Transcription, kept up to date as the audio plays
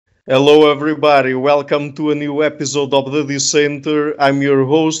Hello, everybody. Welcome to a new episode of the Dissenter. I'm your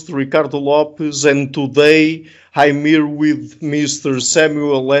host, Ricardo Lopes, and today I'm here with Mr.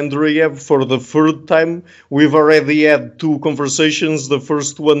 Samuel Andreyev for the third time. We've already had two conversations. The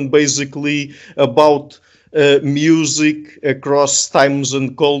first one basically about music across times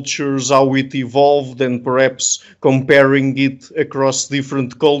and cultures, how it evolved, and perhaps comparing it across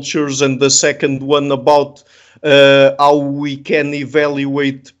different cultures. And the second one about how we can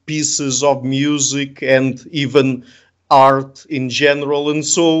evaluate pieces of music and even art in general. And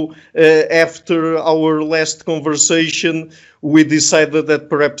so, after our last conversation, we decided that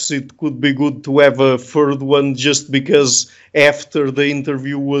perhaps it could be good to have a third one just because after the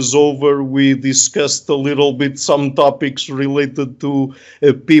interview was over, we discussed a little bit some topics related to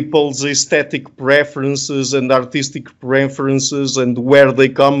people's aesthetic preferences and artistic preferences and where they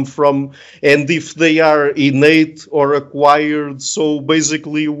come from and if they are innate or acquired. So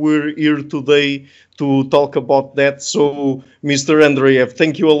basically, we're here today to talk about that. So, Mr. Andreyev,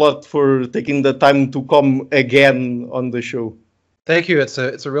 thank you a lot for taking the time to come again on the show. Thank you. It's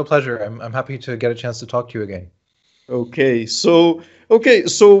a real pleasure. I'm happy to get a chance to talk to you again. Okay, so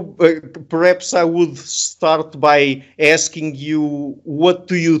perhaps I would start by asking you, what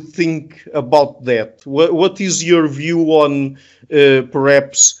do you think about that? What is your view on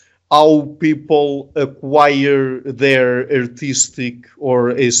perhaps how people acquire their artistic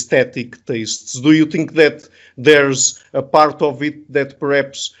or aesthetic tastes? Do you think that there's a part of it that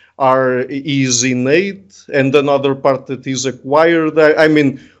perhaps is innate and another part that is acquired? I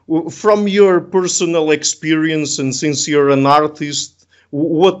mean, from your personal experience and since you're an artist,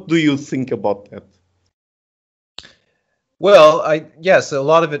 what do you think about that? Well, yes, a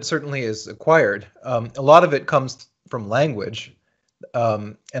lot of it certainly is acquired. A lot of it comes from language,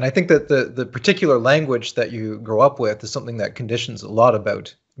 and I think that the particular language that you grow up with is something that conditions a lot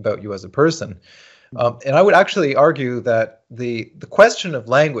about you as a person. And I would actually argue that the question of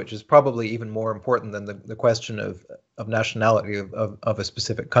language is probably even more important than the question of nationality of a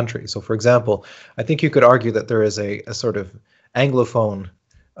specific country. So, for example, I think you could argue that there is a sort of Anglophone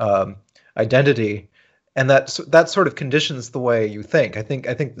identity, and that sort of conditions the way you think. I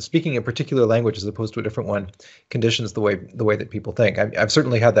think speaking a particular language as opposed to a different one conditions the way that people think. I've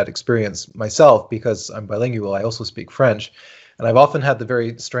certainly had that experience myself because I'm bilingual. I also speak French. And I've often had the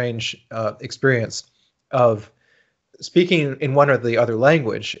very strange experience of speaking in one or the other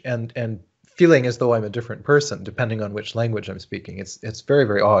language and feeling as though I'm a different person, depending on which language I'm speaking. It's very,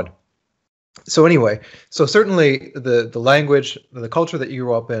 very odd. So anyway, so certainly the language, the culture that you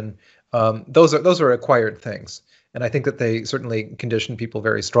grew up in, those are acquired things. And I think that they certainly condition people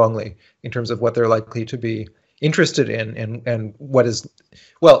very strongly in terms of what they're likely to be interested in and what is,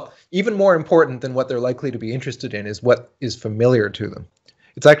 well, even more important than what they're likely to be interested in is what is familiar to them.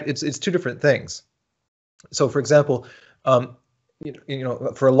 It's two different things. So, for example,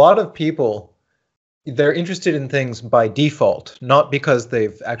 for a lot of people, they're interested in things by default, not because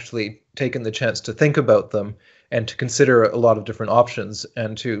they've actually taken the chance to think about them and to consider a lot of different options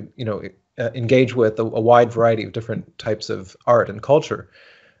and to engage with a wide variety of different types of art and culture.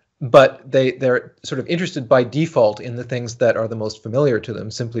 But they're sort of interested by default in the things that are the most familiar to them,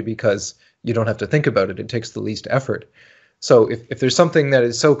 simply because you don't have to think about it. It takes the least effort. So if there's something that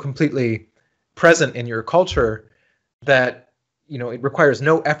is so completely present in your culture that it requires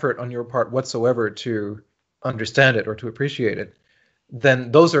no effort on your part whatsoever to understand it or to appreciate it,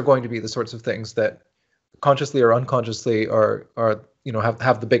 then those are going to be the sorts of things that consciously or unconsciously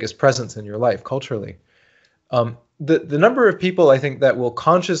have the biggest presence in your life culturally. The number of people I think that will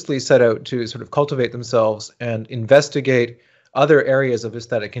consciously set out to sort of cultivate themselves and investigate other areas of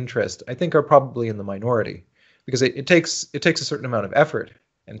aesthetic interest, I think, are probably in the minority, because it takes a certain amount of effort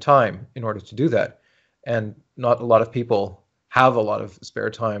and time in order to do that, and not a lot of people have a lot of spare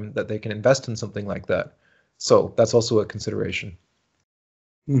time that they can invest in something like that. So that's also a consideration.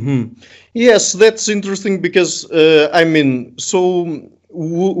 Mm-hmm. Yes, that's interesting because so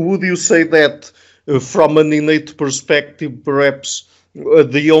would you say that? From an innate perspective, perhaps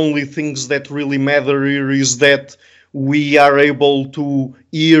the only things that really matter here is that we are able to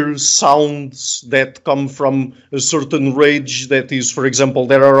hear sounds that come from a certain range. That is, for example,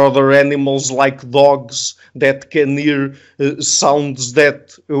 there are other animals like dogs that can hear sounds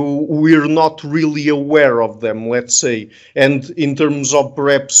that we're not really aware of them, let's say. And in terms of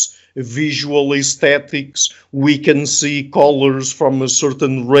perhaps visual aesthetics, we can see colors from a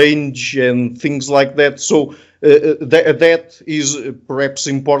certain range and things like that. So that is perhaps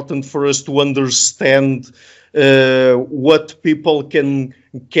important for us to understand what people can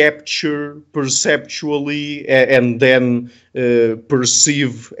capture perceptually and then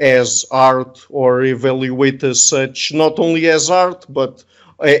perceive as art or evaluate as such, not only as art, but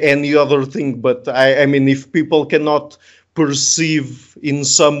any other thing. But I mean, if people cannot perceive in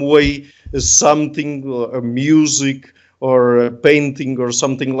some way something, music or a painting or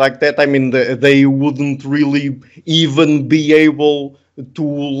something like that, I mean, they wouldn't really even be able to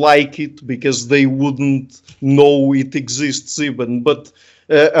like it because they wouldn't know it exists even. But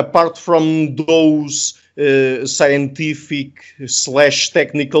apart from those scientific slash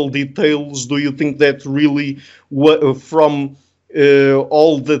technical details, do you think that really from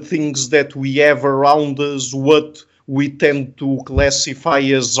all the things that we have around us, what we tend to classify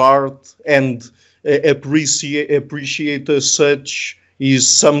as art and appreciate as such is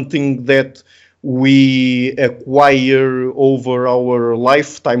something that we acquire over our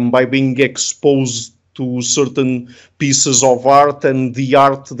lifetime by being exposed to certain pieces of art and the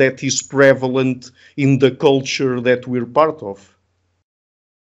art that is prevalent in the culture that we're part of?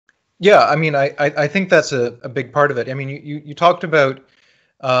 Yeah, I mean, I think that's a big part of it. I mean, you talked about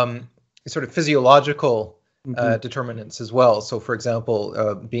sort of physiological determinants as well. So, for example,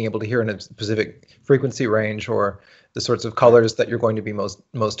 being able to hear in a specific frequency range, or the sorts of colors that you're going to be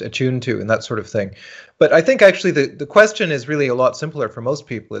most attuned to, and that sort of thing. But I think actually the question is really a lot simpler for most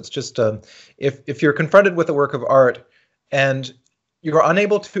people. It's just if you're confronted with a work of art and you're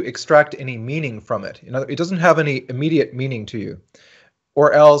unable to extract any meaning from it, you know, it doesn't have any immediate meaning to you,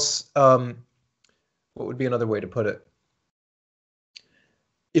 or else, what would be another way to put it?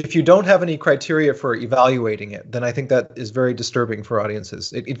 If you don't have any criteria for evaluating it, then I think that is very disturbing for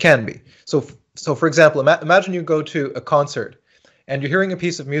audiences. It can be. So for example, imagine you go to a concert and you're hearing a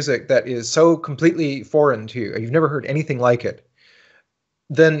piece of music that is so completely foreign to you, you've never heard anything like it.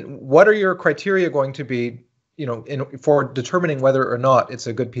 Then what are your criteria going to be, you know, for determining whether or not it's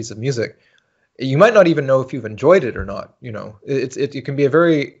a good piece of music? You might not even know if you've enjoyed it or not. You know, it can be a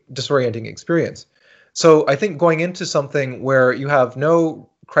very disorienting experience. So I think going into something where you have no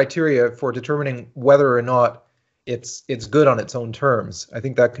criteria for determining whether or not it's good on its own terms, I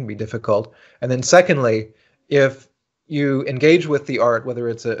think that can be difficult. And then secondly, if you engage with the art, whether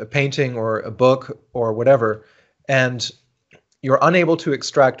it's a painting or a book or whatever, and you're unable to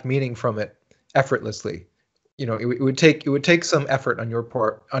extract meaning from it effortlessly, you know, it would take some effort on your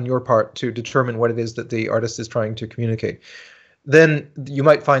part to determine what it is that the artist is trying to communicate, then you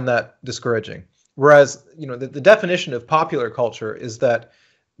might find that discouraging. Whereas, you know, the definition of popular culture is that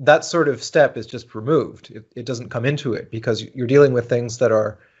sort of step is just removed. It doesn't come into it because you're dealing with things that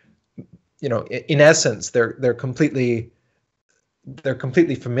are, you know, in essence, they're completely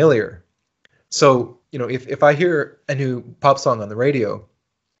familiar. So, you know, if I hear a new pop song on the radio,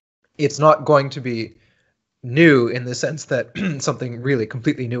 it's not going to be new in the sense that something really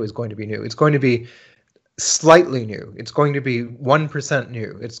completely new is going to be new. It's going to be slightly new. It's going to be 1%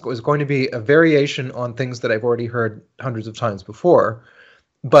 new. It's going to be a variation on things that I've already heard hundreds of times before.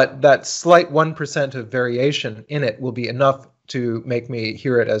 But that slight 1% of variation in it will be enough to make me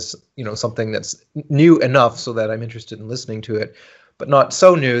hear it as, you know, something that's new enough so that I'm interested in listening to it, but not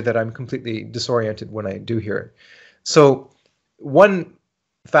so new that I'm completely disoriented when I do hear it. So one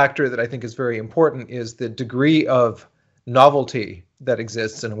factor that I think is very important is the degree of novelty that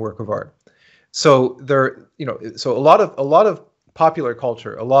exists in a work of art. So so a lot of popular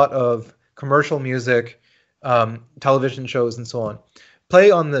culture, a lot of commercial music, television shows, and so on, play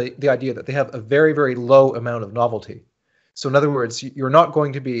on the idea that they have a very, very low amount of novelty. So in other words, you're not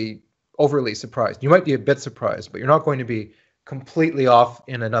going to be overly surprised. You might be a bit surprised, but you're not going to be completely off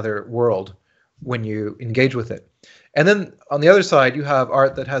in another world when you engage with it. And then on the other side, you have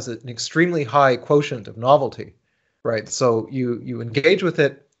art that has an extremely high quotient of novelty, right? So you engage with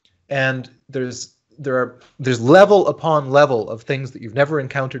it, and there's level upon level of things that you've never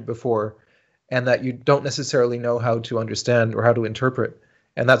encountered before, and that you don't necessarily know how to understand or how to interpret.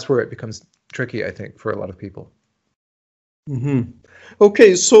 And that's where it becomes tricky, I think, for a lot of people. Mm-hmm.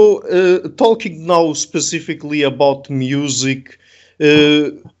 Okay, so talking now specifically about music,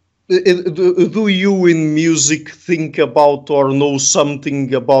 do you in music think about or know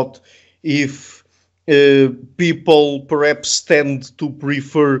something about if people perhaps tend to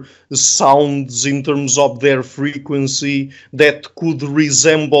prefer sounds in terms of their frequency that could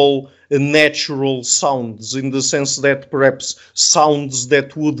resemble natural sounds, in the sense that perhaps sounds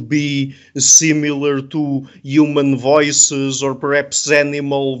that would be similar to human voices or perhaps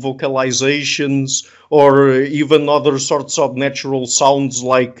animal vocalizations, or even other sorts of natural sounds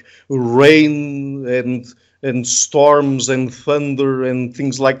like rain and storms and thunder and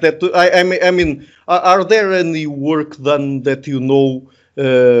things like that? I mean, are there any work done that you know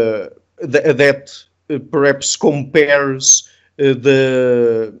perhaps compares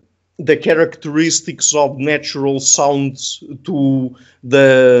the characteristics of natural sounds to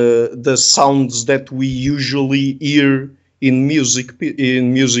the sounds that we usually hear in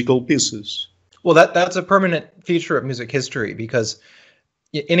musical pieces. Well, that's a permanent feature of music history, because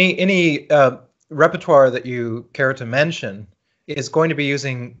any repertoire that you care to mention is going to be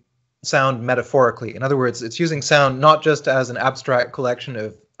using sound metaphorically. In other words, it's using sound not just as an abstract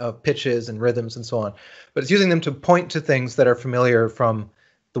collection of pitches and rhythms and so on, but it's using them to point to things that are familiar from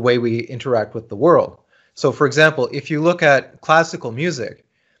the way we interact with the world. So, for example, if you look at classical music,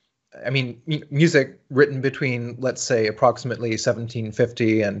 I mean, music written between, let's say, approximately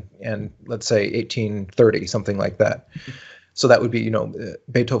 1750 and let's say 1830, something like that. So that would be,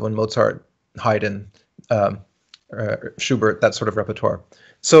 Beethoven, Mozart, Haydn, Schubert, that sort of repertoire.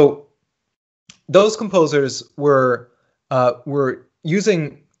 So those composers were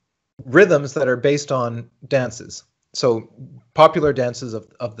using rhythms that are based on dances. So popular dances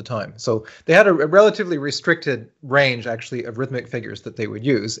of the time. So they had a relatively restricted range, actually, of rhythmic figures that they would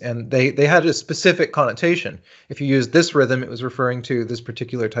use, and they had a specific connotation. If you used this rhythm, it was referring to this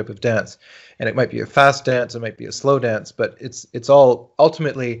particular type of dance, and it might be a fast dance, it might be a slow dance, but it's all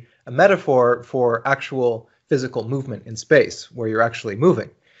ultimately a metaphor for actual physical movement in space, where you're actually moving.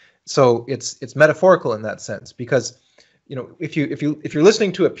 So it's metaphorical in that sense, because if you're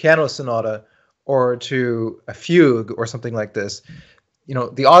listening to a piano sonata or to a fugue or something like this,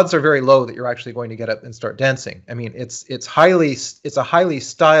 the odds are very low that you're actually going to get up and start dancing. I mean, it's a highly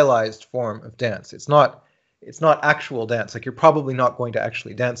stylized form of dance. It's not actual dance. Like, you're probably not going to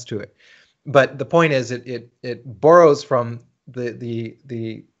actually dance to it. But the point is, it borrows from the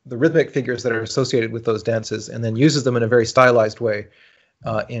rhythmic figures that are associated with those dances, and then uses them in a very stylized way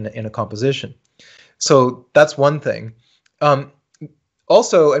in a composition. So that's one thing.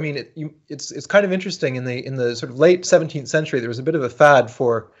 Also, I mean, it's kind of interesting. In the sort of late 17th century, there was a bit of a fad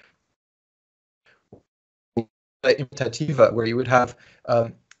for imitativa, where you would have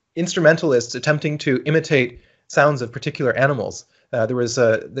instrumentalists attempting to imitate sounds of particular animals. There was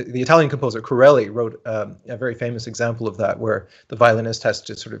the Italian composer Corelli wrote a very famous example of that, where the violinist has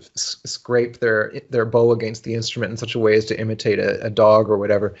to sort of scrape their bow against the instrument in such a way as to imitate a dog or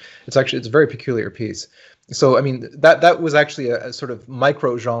whatever. It's a very peculiar piece. So, I mean, that was actually a sort of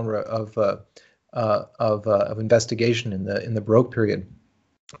micro genre of investigation in the Baroque period.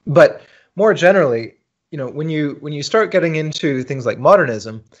 But more generally, when you start getting into things like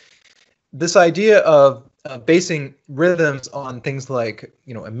modernism, this idea of basing rhythms on things like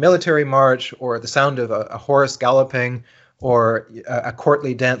a military march, or the sound of a horse galloping, or a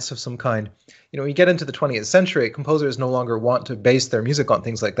courtly dance of some kind. When you get into the 20th century, composers no longer want to base their music on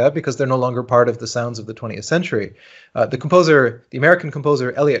things like that, because they're no longer part of the sounds of the 20th century. The American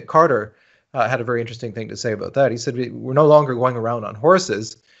composer Elliott Carter had a very interesting thing to say about that. He said, we're no longer going around on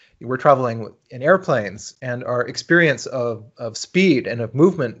horses. We're traveling in airplanes, and our experience of speed and of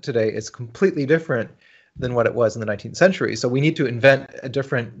movement today is completely different than what it was in the 19th century. So we need to invent a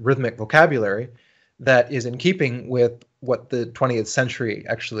different rhythmic vocabulary that is in keeping with what the 20th century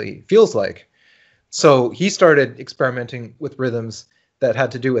actually feels like. So he started experimenting with rhythms that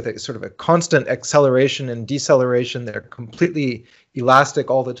had to do with a sort of a constant acceleration and deceleration. They're completely elastic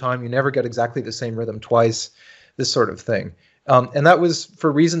all the time. You never get exactly the same rhythm twice, this sort of thing. And that was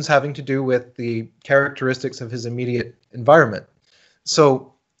for reasons having to do with the characteristics of his immediate environment.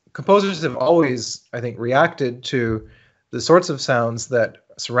 So composers have always, I think, reacted to the sorts of sounds that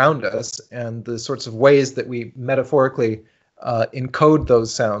surround us and the sorts of ways that we metaphorically encode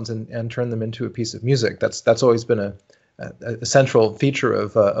those sounds and turn them into a piece of music. That's always been a central feature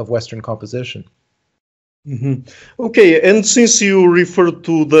of Western composition. Mm-hmm. Okay, and since you referred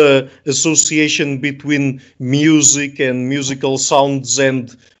to the association between music and musical sounds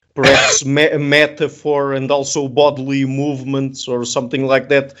and perhaps metaphor and also bodily movements or something like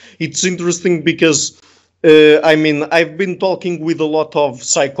that, it's interesting because I've been talking with a lot of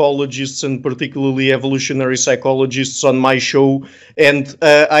psychologists, and particularly evolutionary psychologists, on my show, and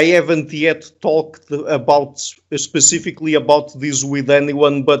I haven't yet talked specifically about this with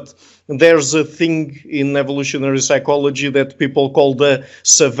anyone, but there's a thing in evolutionary psychology that people call the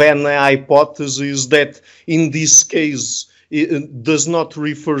savannah hypothesis, that in this case it does not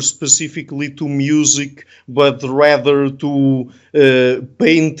refer specifically to music, but rather to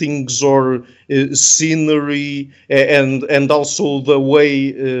paintings or scenery, and also the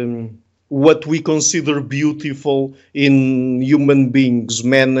way what we consider beautiful in human beings,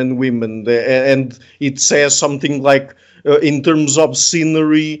 men and women. And it says something like, in terms of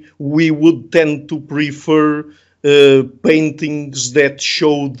scenery, we would tend to prefer paintings that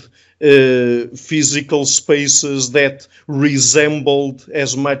showed physical spaces that resembled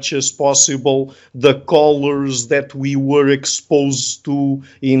as much as possible the colors that we were exposed to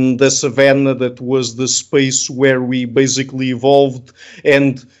in the savannah, that was the space where we basically evolved,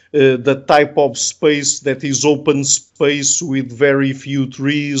 and the type of space that is open space with very few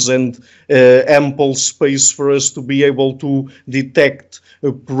trees and ample space for us to be able to detect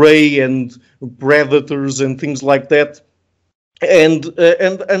prey and predators and things like that.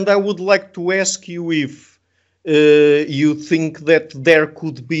 And I would like to ask you if you think that there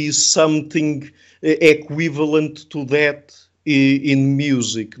could be something equivalent to that in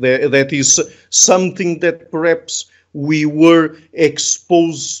music. That is something that perhaps we were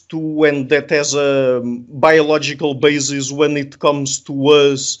exposed to and that has a biological basis when it comes to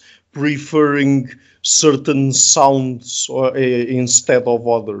us preferring certain sounds instead of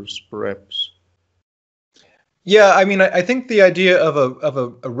others, perhaps. Yeah, I mean, I think the idea of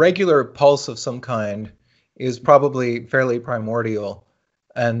a regular pulse of some kind is probably fairly primordial,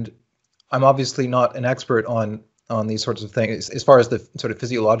 and I'm obviously not an expert on these sorts of things as far as the sort of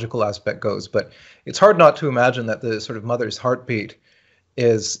physiological aspect goes, but it's hard not to imagine that the sort of mother's heartbeat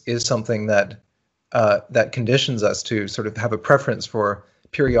is something that that conditions us to sort of have a preference for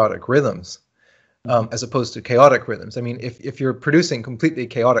periodic rhythms as opposed to chaotic rhythms. I mean, if you're producing completely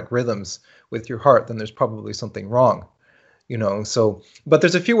chaotic rhythms with your heart, then there's probably something wrong, you know. So, but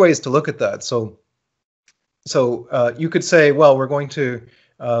there's a few ways to look at that. So you could say, well, we're going to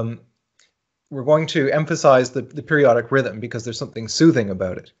emphasize the periodic rhythm because there's something soothing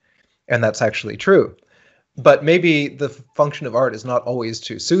about it, and that's actually true. But maybe the function of art is not always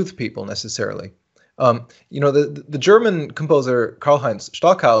to soothe people necessarily. You know, the German composer Karl-Heinz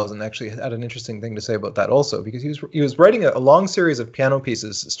Stockhausen actually had an interesting thing to say about that also, because he was writing a long series of piano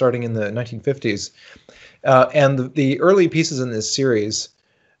pieces starting in the 1950s, and the early pieces in this series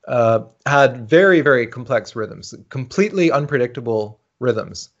had very, very complex rhythms, completely unpredictable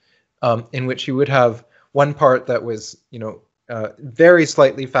rhythms, in which you would have one part that was, you know, very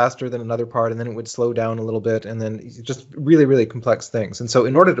slightly faster than another part, and then it would slow down a little bit, and then just really, really complex things. And so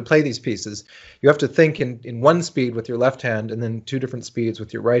in order to play these pieces, you have to think in one speed with your left hand and then two different speeds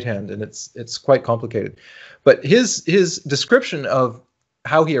with your right hand, and it's quite complicated. But his description of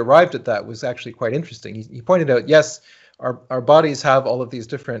how he arrived at that was actually quite interesting. He pointed out, yes, our bodies have all of these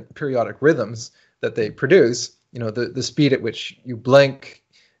different periodic rhythms that they produce, you know, the speed at which you blink,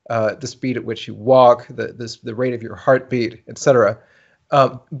 the speed at which you walk, the rate of your heartbeat, etc.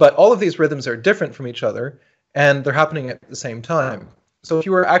 But all of these rhythms are different from each other, and they're happening at the same time. So if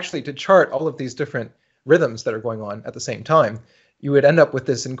you were actually to chart all of these different rhythms that are going on at the same time, you would end up with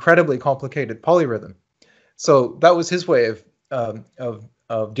this incredibly complicated polyrhythm. So that was his way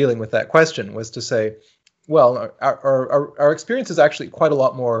of dealing with that question, was to say, well, our experience is actually quite a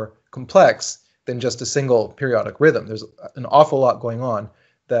lot more complex than just a single periodic rhythm. There's an awful lot going on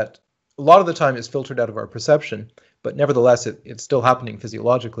that a lot of the time is filtered out of our perception, but nevertheless, it's still happening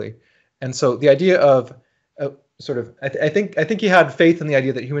physiologically. And so the idea of I think he had faith in the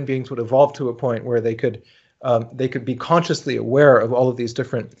idea that human beings would evolve to a point where they could be consciously aware of all of these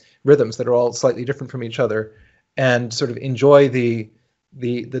different rhythms that are all slightly different from each other, and sort of enjoy the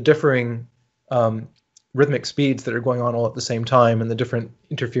differing rhythmic speeds that are going on all at the same time, and the different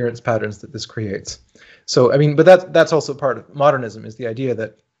interference patterns that this creates. So, I mean, but that's also part of modernism, is the idea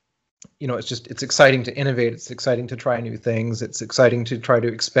that, you know, it's exciting to innovate, it's exciting to try new things, it's exciting to try to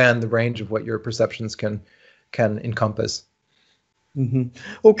expand the range of what your perceptions can encompass. Mm-hmm.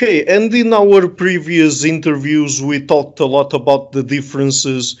 Okay, and in our previous interviews, we talked a lot about the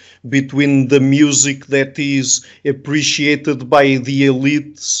differences between the music that is appreciated by the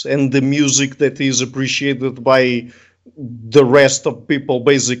elites and the music that is appreciated by the rest of people,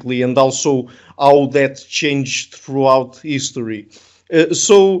 basically, and also how that changed throughout history.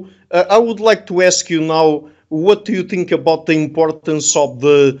 So I would like to ask you now, what do you think about the importance of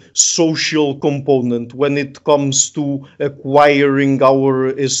the social component when it comes to acquiring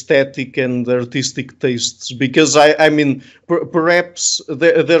our aesthetic and artistic tastes? Because I mean, perhaps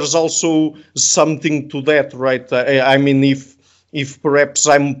there's also something to that, right? I mean, if perhaps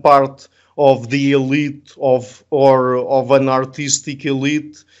I'm part of the elite or of an artistic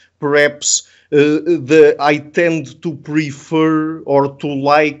elite, perhaps I tend to prefer or to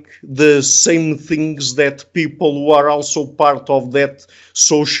like the same things that people who are also part of that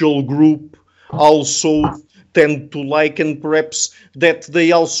social group also tend to like, and perhaps that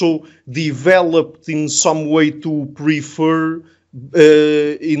they also developed in some way to prefer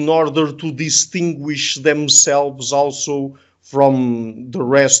in order to distinguish themselves also from the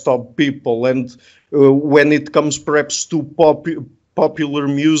rest of people. And when it comes perhaps to popular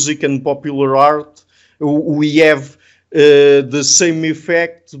music and popular art, we have the same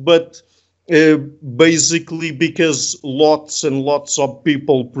effect, but basically because lots and lots of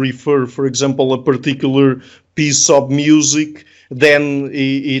people prefer, for example, a particular piece of music, then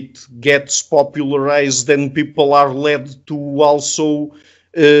it gets popularized and people are led to also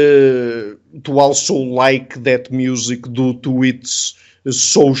like that music due to its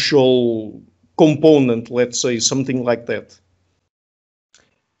social component, let's say, something like that.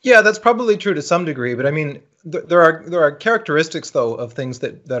 Yeah, that's probably true to some degree, but I mean, there are characteristics though of things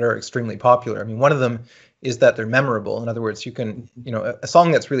that are extremely popular. I mean, one of them is that they're memorable. In other words, you can, a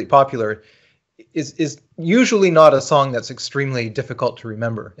song that's really popular is usually not a song that's extremely difficult to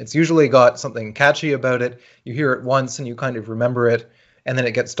remember. It's usually got something catchy about it. You hear it once and you kind of remember it, and then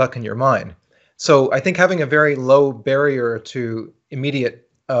it gets stuck in your mind. So I think having a very low barrier to immediate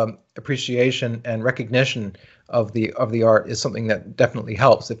appreciation and recognition of the art is something that definitely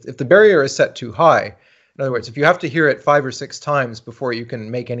helps. If the barrier is set too high, in other words, if you have to hear it 5 or 6 times before you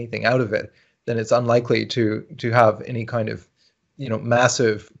can make anything out of it, then it's unlikely to have any kind of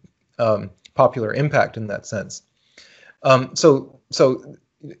massive popular impact in that sense. So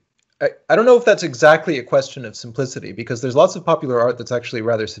I don't know if that's exactly a question of simplicity, because there's lots of popular art that's actually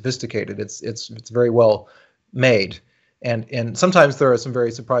rather sophisticated. It's very well made. And sometimes there are some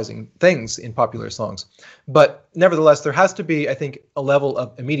very surprising things in popular songs. But nevertheless, there has to be, I think, a level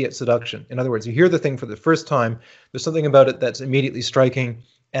of immediate seduction. In other words, you hear the thing for the first time, there's something about it that's immediately striking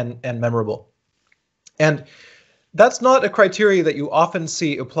and memorable. And that's not a criteria that you often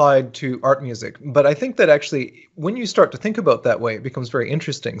see applied to art music. But I think that actually, when you start to think about that way, it becomes very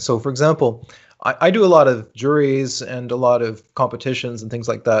interesting. So, for example, I do a lot of juries and a lot of competitions and things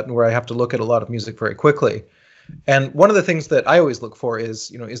like that, where I have to look at a lot of music very quickly. And one of the things that I always look for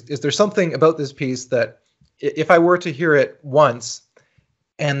is, is there something about this piece that if I were to hear it once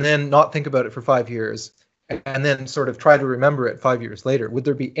and then not think about it for 5 years and then sort of try to remember it 5 years later, would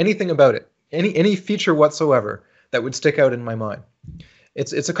there be anything about it, any feature whatsoever that would stick out in my mind?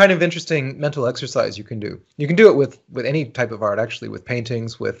 It's a kind of interesting mental exercise you can do. You can do it with any type of art, actually, with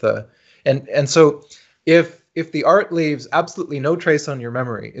paintings, and so if the art leaves absolutely no trace on your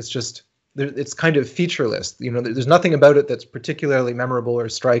memory, it's kind of featureless. There's nothing about it that's particularly memorable or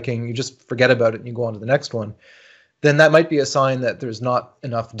striking. You just forget about it and you go on to the next one. Then that might be a sign that there's not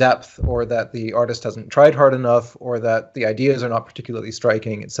enough depth, or that the artist hasn't tried hard enough, or that the ideas are not particularly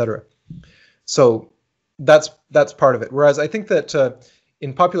striking, etc. So that's part of it. Whereas I think that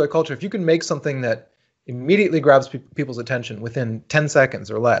in popular culture, if you can make something that immediately grabs people's attention within 10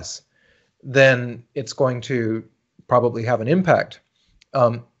 seconds or less, then it's going to probably have an impact.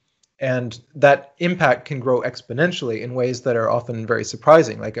 And that impact can grow exponentially in ways that are often very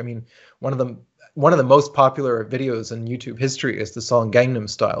surprising. Like, I mean, one of the most popular videos in YouTube history is the song Gangnam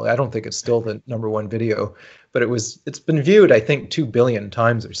Style. I don't think it's still the #1 video, but it's been viewed, I think, 2 billion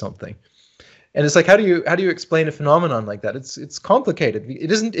times or something. And it's like, how do you explain a phenomenon like that? It's complicated.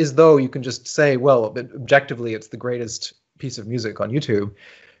 It isn't as though you can just say, well, objectively, it's the greatest piece of music on YouTube,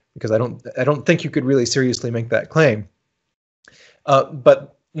 because I don't think you could really seriously make that claim.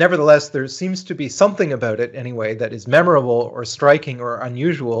 But nevertheless, there seems to be something about it anyway that is memorable or striking or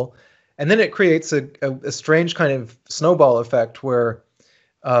unusual, and then it creates a strange kind of snowball effect where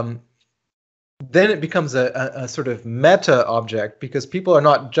then it becomes a sort of meta object, because people are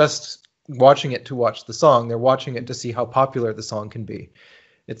not just watching it to watch the song, they're watching it to see how popular the song can be.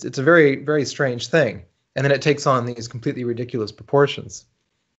 It's a very, very strange thing, and then it takes on these completely ridiculous proportions.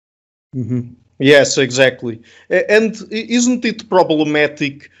 Mm-hmm. Yes, exactly. And isn't it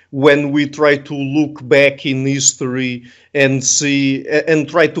problematic when we try to look back in history and see and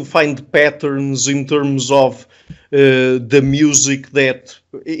try to find patterns in terms of the music that,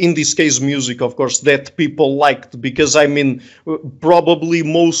 in this case, music, of course, that people liked? Because, I mean, probably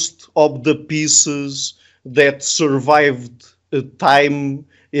most of the pieces that survived time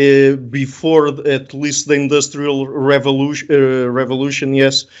before at least the Industrial Revolution,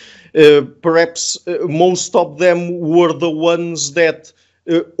 yes, perhaps most of them were the ones that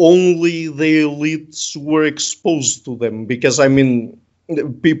only the elites were exposed to them, because, I mean,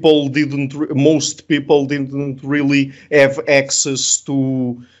 most people didn't really have access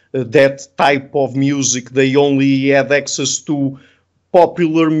to that type of music. They only had access to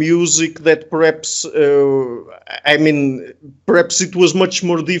popular music that perhaps, perhaps it was much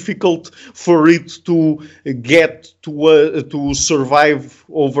more difficult for it to get to survive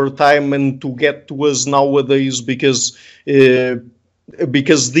over time and to get to us nowadays, because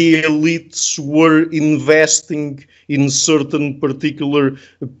because the elites were investing in certain particular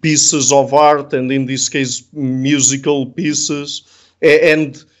pieces of art, and in this case, musical pieces.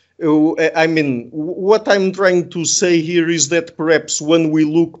 And I mean, what I'm trying to say here is that perhaps when we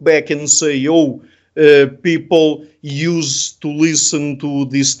look back and say, oh, people used to listen to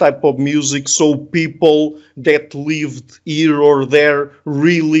this type of music, so people that lived here or there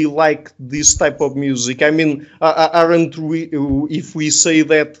really liked this type of music. I mean, aren't we, if we say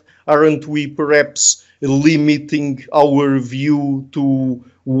that, aren't we perhaps limiting our view to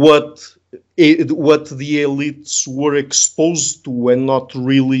what the elites were exposed to and not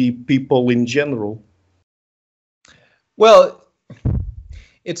really people in general? Well,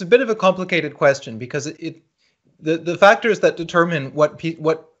 it's a bit of a complicated question because the factors that determine what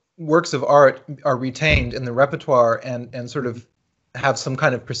works of art are retained in the repertoire and sort of have some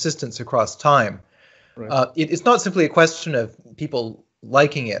kind of persistence across time. Right. It's not simply a question of people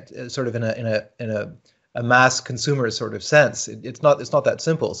liking it, sort of in a mass consumer sort of sense. It's not that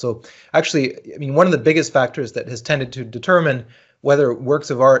simple. So actually, I mean, one of the biggest factors that has tended to determine whether works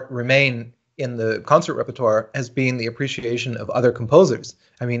of art remain in the concert repertoire has been the appreciation of other composers.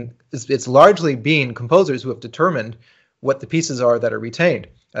 I mean, it's largely been composers who have determined what the pieces are that are retained.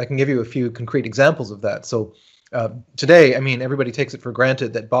 I can give you a few concrete examples of that. So today, I mean, everybody takes it for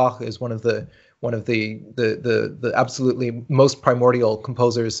granted that Bach is one of the absolutely most primordial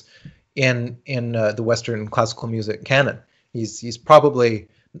composers in the Western classical music canon. He's probably,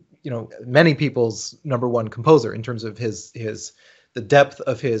 you know, many people's #1 composer in terms of the depth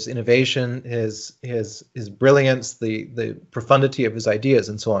of his innovation, his brilliance, the profundity of his ideas,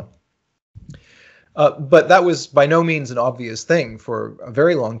 and so on. But that was by no means an obvious thing for a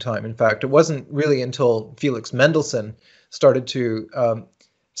very long time. In fact, it wasn't really until Felix Mendelssohn started to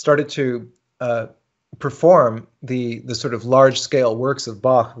perform the sort of large-scale works of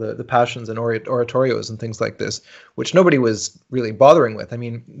Bach, the Passions and oratorios and things like this, which nobody was really bothering with. I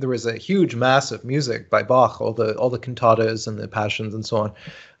mean, there was a huge mass of music by Bach, all the cantatas and the Passions and so on,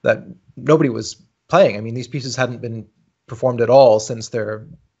 that nobody was playing. I mean, these pieces hadn't been performed at all since their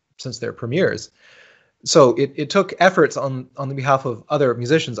premieres. So it took efforts on the behalf of other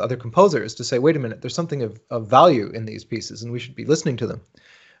musicians, other composers, to say, wait a minute, there's something of value in these pieces, and we should be listening to them.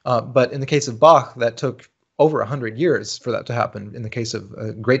 But in the case of Bach, that took over 100 years for that to happen, in the case of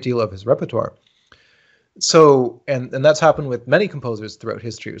a great deal of his repertoire. So, and that's happened with many composers throughout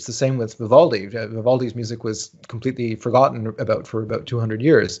history. It's the same with Vivaldi. Vivaldi's music was completely forgotten about for about 200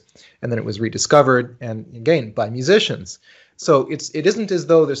 years, and then it was rediscovered, and again, by musicians. So it isn't as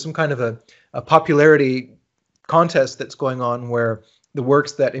though there's some kind of a popularity contest that's going on where the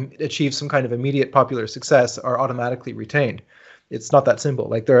works that achieve some kind of immediate popular success are automatically retained. It's not that simple.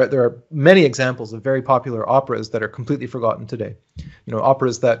 Like there are many examples of very popular operas that are completely forgotten today. You know,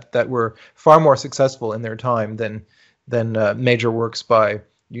 operas that were far more successful in their time than major works by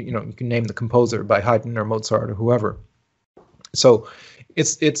you can name the composer, by Haydn or Mozart or whoever. So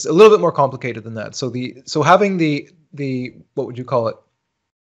it's a little bit more complicated than that. So having the what would you call it?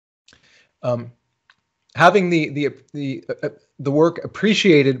 Having the work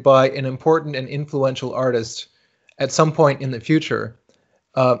appreciated by an important and influential artist at some point in the future,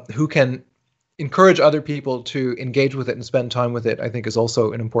 who can encourage other people to engage with it and spend time with it, I think is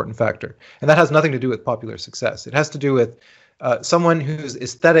also an important factor. And that has nothing to do with popular success. It has to do with someone whose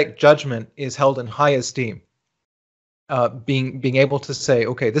aesthetic judgment is held in high esteem, being able to say,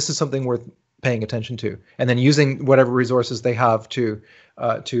 okay, this is something worth paying attention to, and then using whatever resources they have to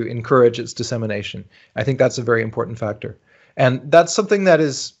encourage its dissemination. I think that's a very important factor. And that's something that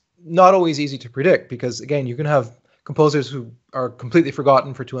is not always easy to predict, because again, you can have composers who are completely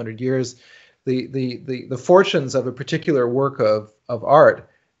forgotten for 200 years. The fortunes of a particular work of art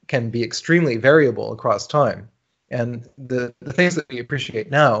can be extremely variable across time. And the things that we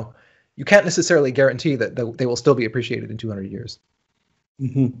appreciate now, you can't necessarily guarantee that they will still be appreciated in 200 years.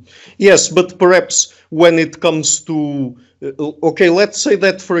 Mm-hmm. Yes, but perhaps when it comes to, okay, let's say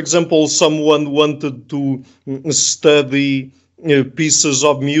that, for example, someone wanted to study pieces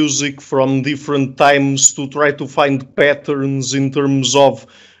of music from different times to try to find patterns in terms of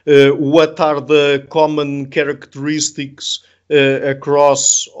what are the common characteristics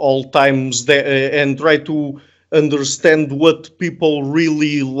across all times, and try to understand what people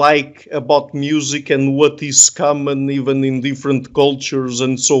really like about music and what is common even in different cultures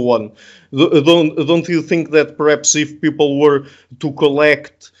and so on. Don't you think that perhaps if people were to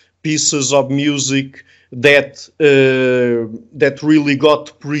collect pieces of music that really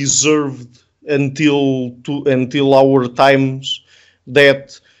got preserved until our times,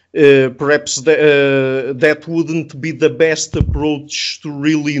 that perhaps that wouldn't be the best approach to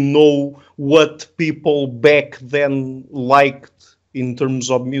really know what people back then liked in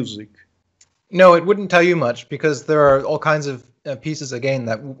terms of music. No, it wouldn't tell you much because there are all kinds of pieces again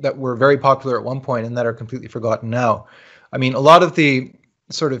that were very popular at one point and that are completely forgotten now. I mean, a lot of the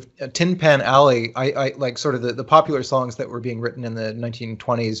sort of Tin Pan Alley, I like sort of the popular songs that were being written in the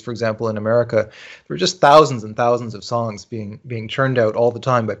 1920s, for example, in America. There were just thousands and thousands of songs being churned out all the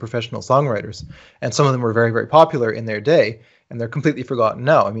time by professional songwriters, and some of them were very, very popular in their day, and they're completely forgotten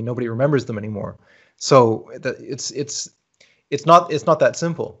now. I mean, nobody remembers them anymore. So it's not that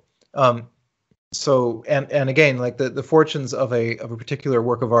simple. So and again, like the fortunes of a particular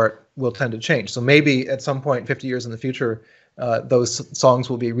work of art will tend to change. So maybe at some point, 50 years in the future, those songs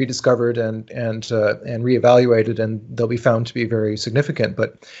will be rediscovered and reevaluated, and they'll be found to be very significant.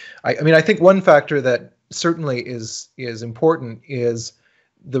 But I mean, I think one factor that certainly is important is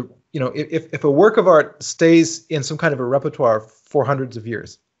if a work of art stays in some kind of a repertoire for hundreds of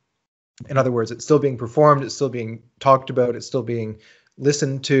years. In other words, it's still being performed, it's still being talked about, it's still being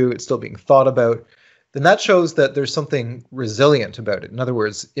listened to, it's still being thought about, then that shows that there's something resilient about it. In other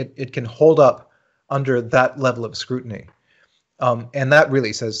words, it can hold up under that level of scrutiny. And that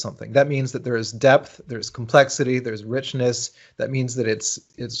really says something. That means that there is depth, there's complexity, there's richness. That means that it's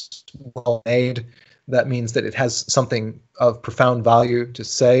well made. That means that it has something of profound value to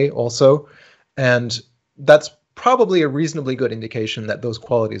say also. And that's probably a reasonably good indication that those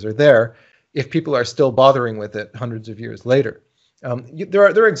qualities are there if people are still bothering with it hundreds of years later. There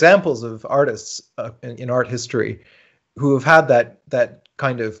are examples of artists in art history who have had that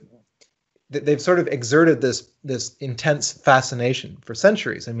kind of, they've sort of exerted this intense fascination for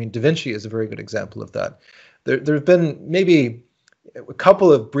centuries. I mean, Da Vinci is a very good example of that. There have been maybe a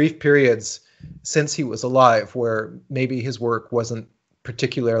couple of brief periods since he was alive where maybe his work wasn't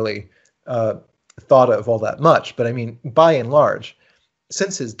particularly thought of all that much. But I mean, by and large,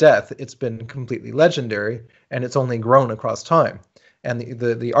 since his death, it's been completely legendary, and it's only grown across time. And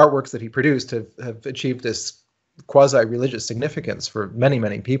the artworks that he produced have achieved this quasi-religious significance for many,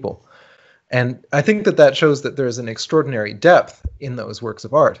 many people. And I think that shows that there's an extraordinary depth in those works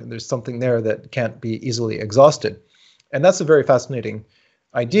of art. And there's something there that can't be easily exhausted. And that's a very fascinating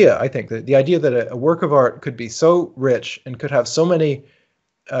idea, I think. The idea that a work of art could be so rich and could have so many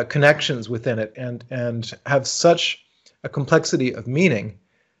connections within it and have such a complexity of meaning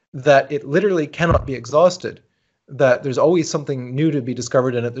that it literally cannot be exhausted, that there's always something new to be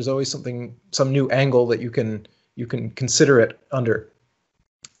discovered in it. There's always some new angle that you can consider it under.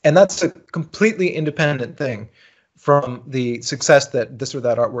 And that's a completely independent thing from the success that this or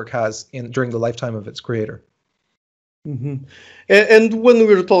that artwork has during the lifetime of its creator. Mm-hmm. And when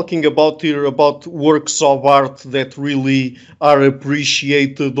we're talking about here about works of art that really are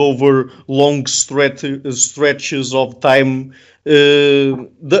appreciated over long stretches of time,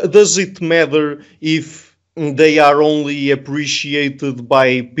 does it matter if they are only appreciated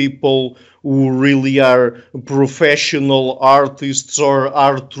by people who really are professional artists or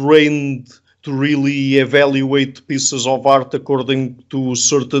are trained to really evaluate pieces of art according to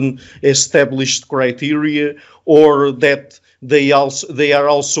certain established criteria, or that they are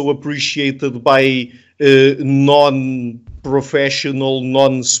also appreciated by non-professional,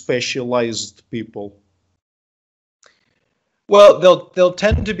 non-specialized people? Well, they'll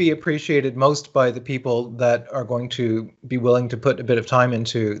tend to be appreciated most by the people that are going to be willing to put a bit of time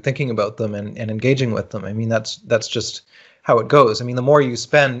into thinking about them and engaging with them. I mean, that's just how it goes. I mean, the more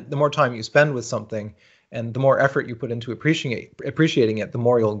time you spend with something, and the more effort you put into appreciating it, the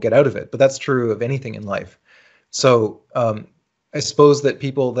more you'll get out of it. But that's true of anything in life. So I suppose that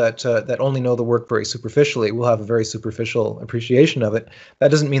people that only know the work very superficially will have a very superficial appreciation of it.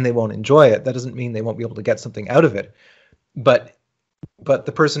 That doesn't mean they won't enjoy it. That doesn't mean they won't be able to get something out of it. But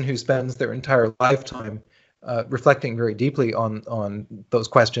the person who spends their entire lifetime reflecting very deeply on those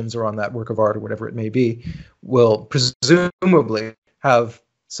questions or on that work of art or whatever it may be will presumably have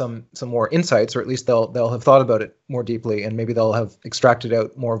some more insights, or at least they'll have thought about it more deeply, and maybe they'll have extracted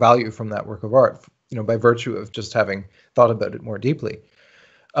out more value from that work of art, by virtue of just having thought about it more deeply.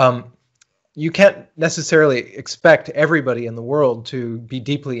 You can't necessarily expect everybody in the world to be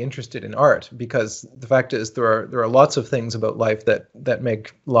deeply interested in art, because the fact is there are lots of things about life that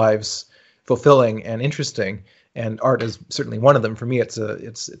make lives fulfilling and interesting, and art is certainly one of them. For me, it's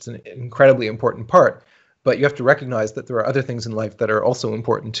an incredibly important part. But you have to recognize that there are other things in life that are also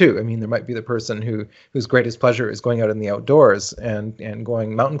important too. I mean, there might be the person whose greatest pleasure is going out in the outdoors and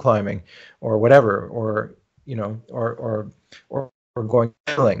going mountain climbing or whatever, or going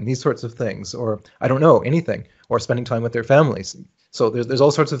sailing, these sorts of things, or I don't know, anything, or spending time with their families. So there's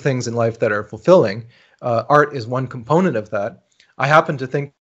all sorts of things in life that are fulfilling. Art is one component of that. I happen to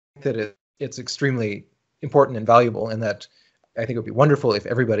think that it's extremely important and valuable, and that I think it would be wonderful if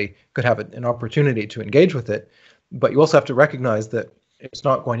everybody could have an opportunity to engage with it. But you also have to recognize that it's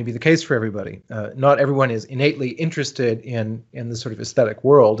not going to be the case for everybody. Not everyone is innately interested in this sort of aesthetic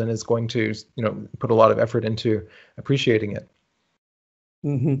world and is going to, put a lot of effort into appreciating it.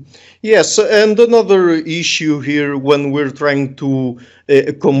 Mm-hmm. Yes, and another issue here when we're trying to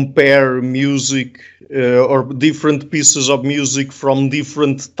compare music or different pieces of music from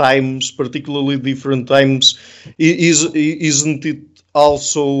different times, particularly different times, isn't it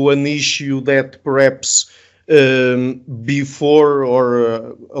also an issue that perhaps before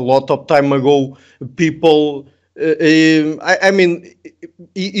or a lot of time ago, people I mean,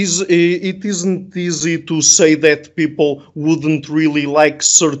 it isn't easy to say that people wouldn't really like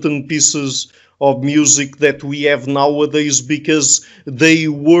certain pieces of music that we have nowadays because they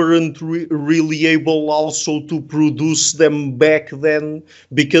weren't really able also to produce them back then,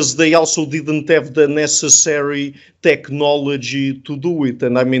 because they also didn't have the necessary technology to do it.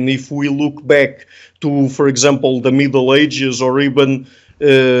 And I mean, if we look back to, for example, the Middle Ages, or even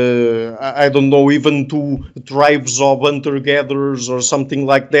I don't know, even to tribes of hunter-gatherers or something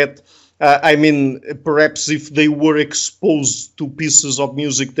like that. I mean, perhaps if they were exposed to pieces of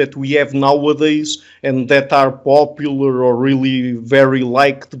music that we have nowadays and that are popular or really very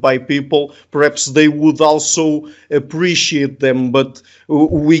liked by people, perhaps they would also appreciate them. But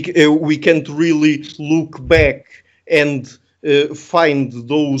we can't really look back and find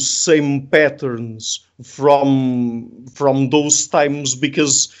those same patterns from those times,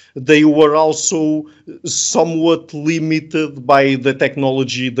 because they were also somewhat limited by the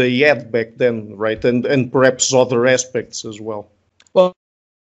technology they had back then, right? And perhaps other aspects as well. Well,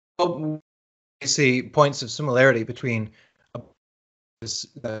 I see points of similarity between just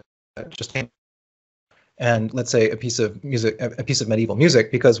and, let's say, a piece of music, a piece of medieval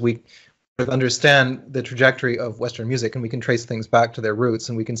music, because we understand the trajectory of Western music, and we can trace things back to their roots,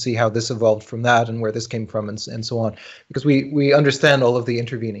 and we can see how this evolved from that and where this came from, and so on, because we understand all of the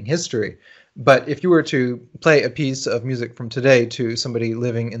intervening history. But if you were to play a piece of music from today to somebody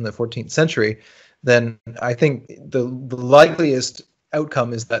living in the 14th century, then I think the likeliest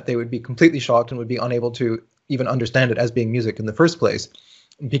outcome is that they would be completely shocked and would be unable to even understand it as being music in the first place,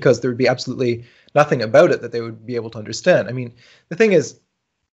 because there would be absolutely nothing about it that they would be able to understand. I mean, the thing is,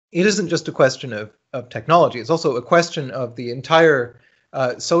 it isn't just a question of technology. It's also a question of the entire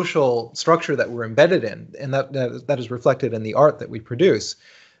social structure that we're embedded in, and that is reflected in the art that we produce.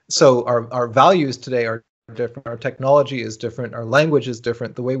 So our values today are different. Our technology is different. Our language is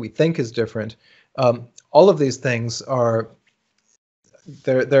different. The way we think is different. All of these things are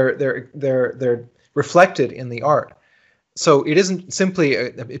they're reflected in the art. So it isn't simply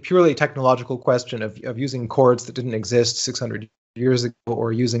a purely technological question of using chords that didn't exist 600 years ago,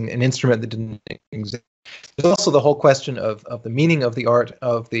 or using an instrument that didn't exist. There's also the whole question of the meaning of the art,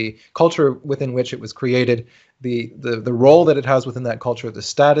 of the culture within which it was created, the role that it has within that culture, the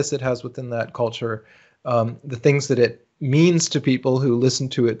status it has within that culture, the things that it means to people who listen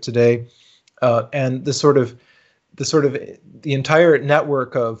to it today, and the entire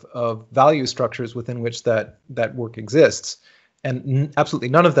network of value structures within which that work exists. And absolutely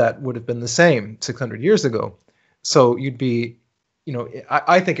none of that would have been the same 600 years ago. So you'd be,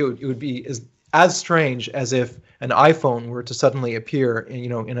 I think it would be as strange as if an iPhone were to suddenly appear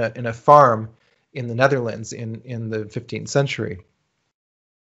in a farm in the Netherlands in the 15th century.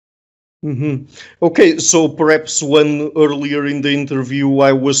 Mm-hmm. Okay, so perhaps when earlier in the interview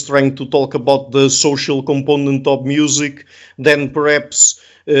I was trying to talk about the social component of music, then perhaps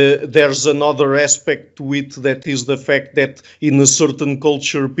there's another aspect to it, that is the fact that in a certain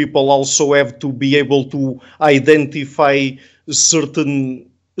culture people also have to be able to identify certain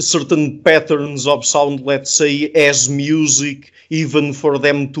patterns of sound, let's say, as music, even for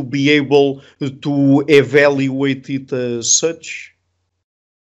them to be able to evaluate it as such.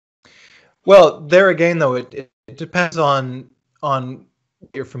 Well, there again, though, it depends on what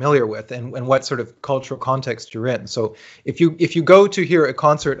you're familiar with and what sort of cultural context you're in. So if you go to hear a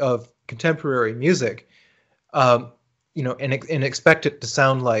concert of contemporary music, and expect it to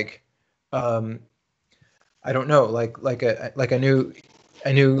sound like, I don't know, like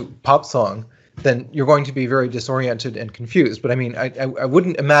a new pop song, then you're going to be very disoriented and confused. But I mean, I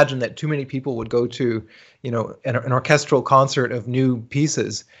wouldn't imagine that too many people would go to, an orchestral concert of new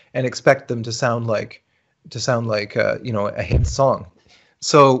pieces and expect them to sound like a hit song.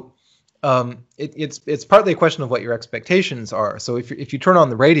 So it's partly a question of what your expectations are. So if you turn on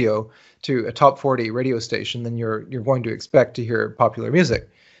the radio to a top 40 radio station, then you're going to expect to hear popular music.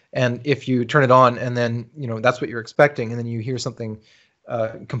 And if you turn it on and then that's what you're expecting, and then you hear something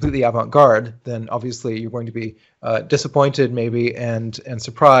completely avant-garde, then obviously you're going to be disappointed maybe and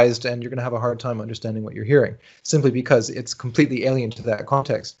surprised, and you're going to have a hard time understanding what you're hearing, simply because it's completely alien to that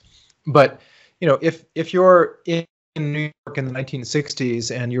context. But if you're in New York in the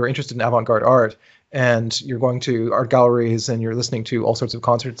 1960s and you're interested in avant-garde art, and you're going to art galleries and you're listening to all sorts of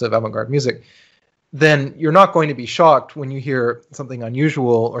concerts of avant-garde music, then you're not going to be shocked when you hear something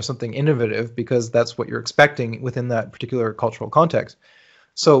unusual or something innovative, because that's what you're expecting within that particular cultural context.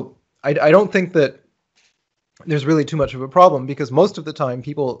 So I don't think that there's really too much of a problem, because most of the time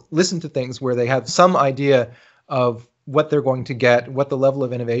people listen to things where they have some idea of what they're going to get, what the level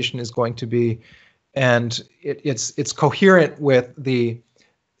of innovation is going to be, and it's coherent with the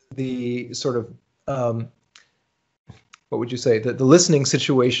sort of what would you say, the listening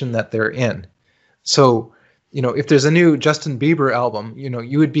situation that they're in. So, if there's a new Justin Bieber album,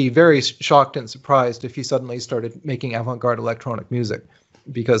 you would be very shocked and surprised if he suddenly started making avant-garde electronic music,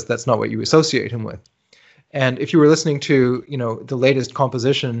 because that's not what you associate him with. And if you were listening to, the latest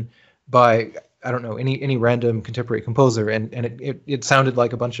composition by, I don't know, any random contemporary composer, and it sounded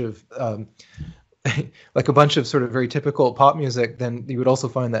like a bunch of sort of very typical pop music, then you would also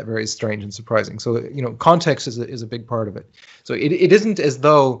find that very strange and surprising. So, context is a big part of it. So it isn't as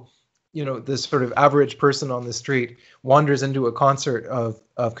though this sort of average person on the street wanders into a concert of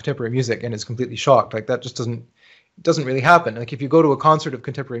contemporary music and is completely shocked. Like, that just doesn't really happen. Like, if you go to a concert of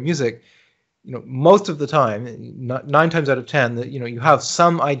contemporary music, most of the time, 9 times out of 10, that you have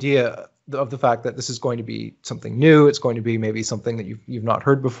some idea of the fact that this is going to be something new. It's going to be maybe something that you've not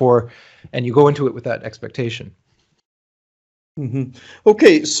heard before, and you go into it with that expectation. Mm-hmm.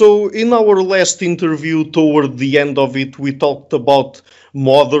 Okay, so in our last interview, toward the end of it, we talked about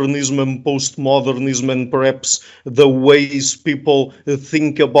modernism and postmodernism, and perhaps the ways people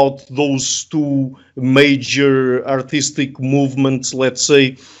think about those two major artistic movements, let's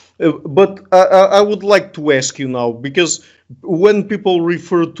say. But I would like to ask you now, because when people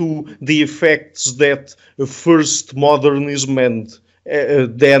refer to the effects that first modernism and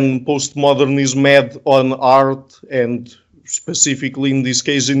then postmodernism had on art, and specifically in this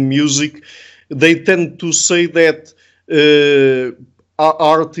case in music, they tend to say that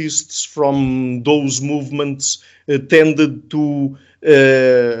artists from those movements tended to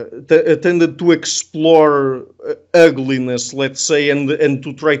explore ugliness, let's say, and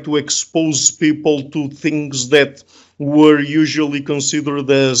to try to expose people to things that were usually considered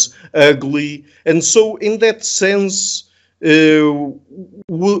as ugly. And so in that sense, wouldn't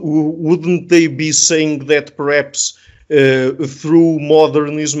they be saying that perhaps through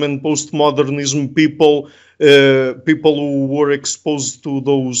modernism and postmodernism, people who were exposed to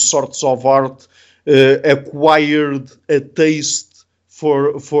those sorts of art acquired a taste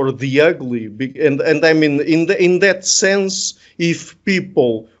for the ugly? And I mean, in that sense, if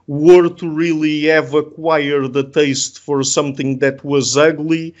people were to really have acquired a taste for something that was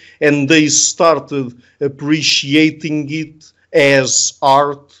ugly, and they started appreciating it as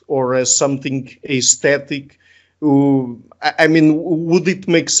art or as something aesthetic, I mean, would it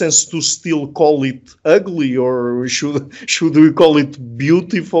make sense to still call it ugly, or should we call it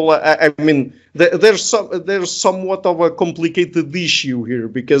beautiful? I mean, there's somewhat of a complicated issue here,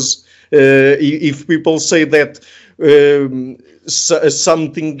 because if people say that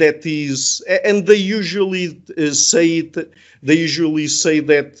something that is, and they usually say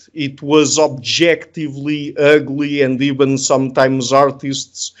that it was objectively ugly, and even sometimes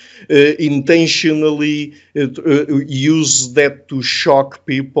artists intentionally use that to shock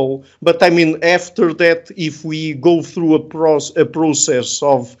people. But I mean, after that, if we go through a process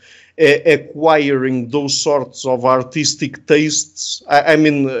of acquiring those sorts of artistic tastes, I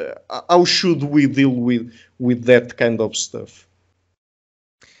mean, how should we deal with that kind of stuff?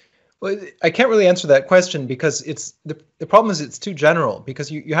 Well, I can't really answer that question, because it's the problem is it's too general,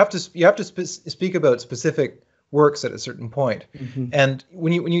 because you have to speak about specific works at a certain point. Mm-hmm. And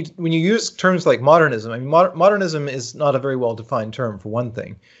when you use terms like modernism, I mean, modernism is not a very well defined term, for one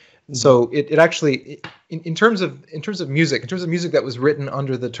thing. Mm-hmm. So it actually, in terms of music that was written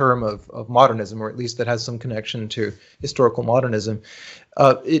under the term of modernism, or at least that has some connection to historical modernism,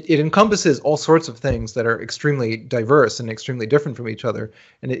 it encompasses all sorts of things that are extremely diverse and extremely different from each other.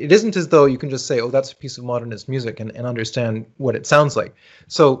 And it isn't as though you can just say, oh, that's a piece of modernist music, and understand what it sounds like.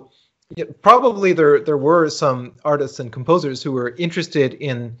 So probably there were some artists and composers who were interested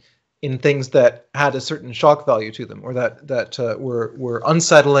in in things that had a certain shock value to them, or that were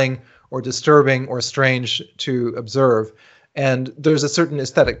unsettling or disturbing or strange to observe. And there's a certain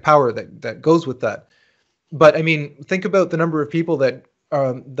aesthetic power that goes with that. But I mean, think about the number of people that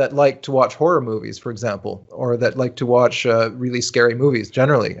like to watch horror movies, for example, or that like to watch really scary movies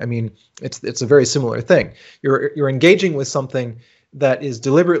generally. I mean, it's a very similar thing. You're engaging with something that is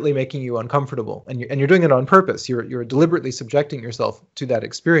deliberately making you uncomfortable, and you're doing it on purpose. You're deliberately subjecting yourself to that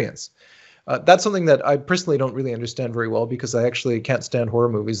experience. That's something that I personally don't really understand very well, because I actually can't stand horror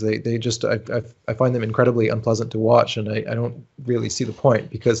movies. They just I find them incredibly unpleasant to watch, and I don't really see the point,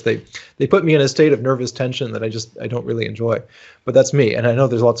 because they put me in a state of nervous tension that I don't really enjoy. But that's me, and I know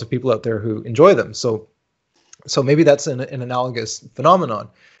there's lots of people out there who enjoy them. So maybe that's an analogous phenomenon.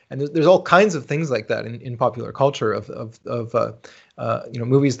 And there's all kinds of things like that in popular culture of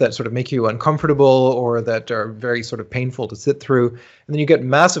movies that sort of make you uncomfortable, or that are very sort of painful to sit through. And then you get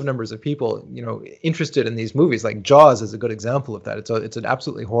massive numbers of people, interested in these movies. Like Jaws is a good example of that. It's an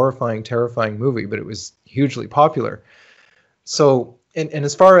absolutely horrifying, terrifying movie, but it was hugely popular. So, and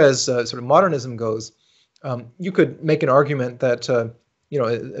as far as sort of modernism goes, you could make an argument that a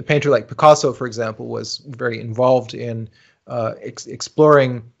painter like Picasso, for example, was very involved in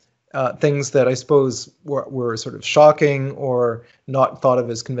exploring things that I suppose were sort of shocking or not thought of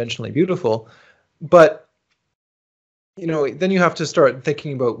as conventionally beautiful. But then you have to start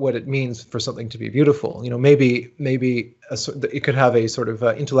thinking about what it means for something to be beautiful. Maybe it could have a sort of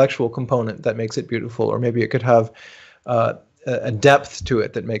intellectual component that makes it beautiful, or maybe it could have a depth to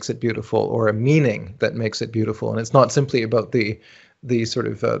it that makes it beautiful, or a meaning that makes it beautiful. And it's not simply about the sort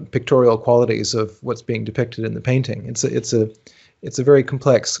of pictorial qualities of what's being depicted in the painting. It's a very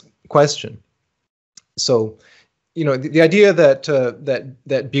complex question. So, the idea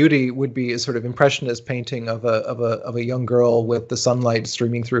that beauty would be a sort of impressionist painting of a young girl with the sunlight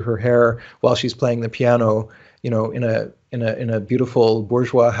streaming through her hair while she's playing the piano, in a beautiful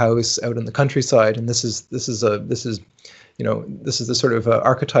bourgeois house out in the countryside, and this is the sort of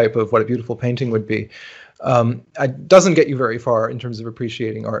archetype of what a beautiful painting would be. It doesn't get you very far in terms of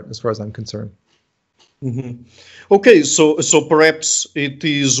appreciating art, as far as I'm concerned. Mm-hmm. Okay, so perhaps it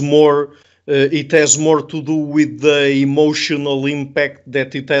is more. It has more to do with the emotional impact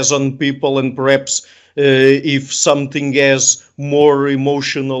that it has on people, and perhaps if something has more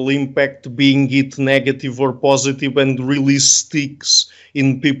emotional impact, being it negative or positive, and really sticks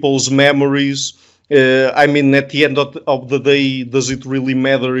in people's memories. I mean, at the end of the day, does it really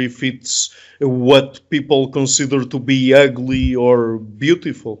matter if it's what people consider to be ugly or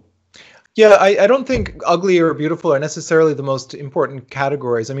beautiful? Yeah, I don't think ugly or beautiful are necessarily the most important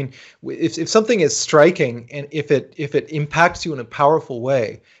categories. I mean, if something is striking, and if it impacts you in a powerful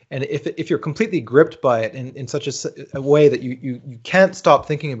way, and if you're completely gripped by it in such a way that you can't stop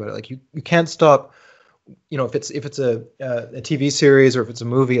thinking about it, like you can't stop, if it's a TV series, or if it's a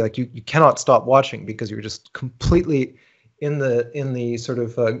movie, like you cannot stop watching, because you're just completely in the sort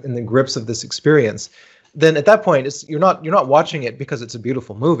of in the grips of this experience. Then at that point, you're not watching it because it's a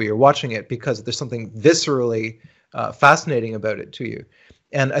beautiful movie. You're watching it because there's something viscerally fascinating about it to you.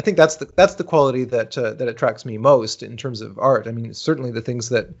 And I think that's the quality that attracts me most in terms of art. I mean, certainly the things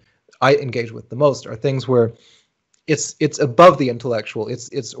that I engage with the most are things where it's above the intellectual. It's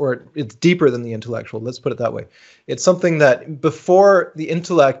deeper than the intellectual. Let's put it that way. It's something that before the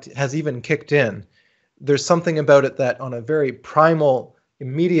intellect has even kicked in, there's something about it that on a very primal,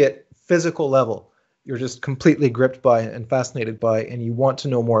 immediate, physical level, you're just completely gripped by and fascinated by, and you want to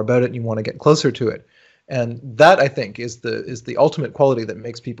know more about it, and you want to get closer to it. And that, I think, is the ultimate quality that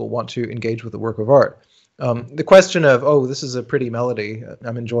makes people want to engage with a work of art. The question of, oh, this is a pretty melody,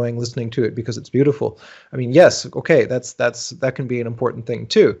 I'm enjoying listening to it because it's beautiful. I mean, yes, okay, that can be an important thing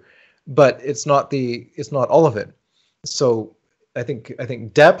too, but it's not all of it. So I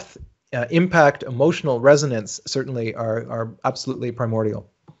think depth, impact, emotional resonance certainly are absolutely primordial.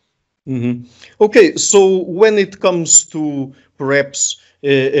 Mm-hmm. Okay, so when it comes to perhaps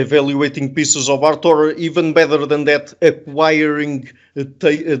evaluating pieces of art, or even better than that, acquiring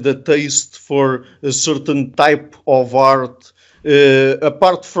the taste for a certain type of art,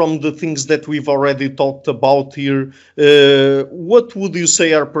 apart from the things that we've already talked about here, what would you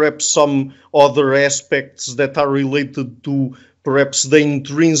say are perhaps some other aspects that are related to perhaps the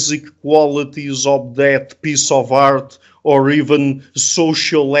intrinsic qualities of that piece of art, or even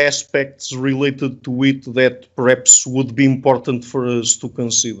social aspects related to it that perhaps would be important for us to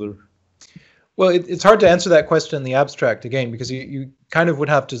consider? Well, it's hard to answer that question in the abstract, again, because you kind of would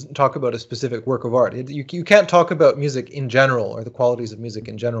have to talk about a specific work of art. You can't talk about music in general, or the qualities of music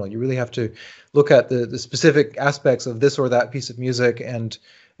in general. You really have to look at the specific aspects of this or that piece of music, and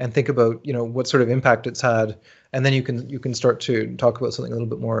and think about, you know, what sort of impact it's had, and then you can start to talk about something a little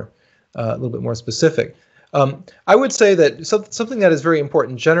bit more specific. I would say that something that is very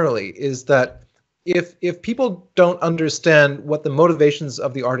important generally is that if people don't understand what the motivations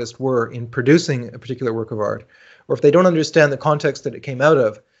of the artist were in producing a particular work of art, or if they don't understand the context that it came out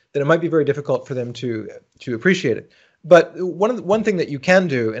of, then it might be very difficult for them to appreciate it. But one thing that you can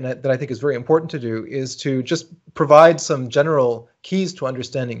do, and that I think is very important to do, is to just provide some general keys to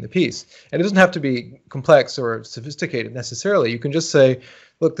understanding the piece. And it doesn't have to be complex or sophisticated necessarily. You can just say,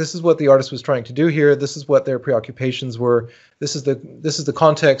 look, this is what the artist was trying to do here. This is what their preoccupations were. This is the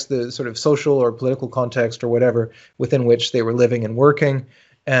context, the sort of social or political context or whatever within which they were living and working.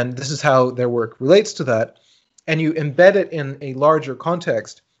 And this is how their work relates to that. And you embed it in a larger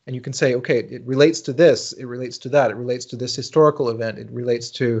context. And you can say, okay, it relates to this, it relates to that, it relates to this historical event, it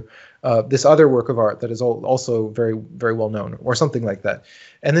relates to this other work of art that is also very, very well known, or something like that.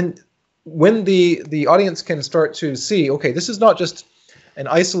 And then when the audience can start to see, okay, this is not just an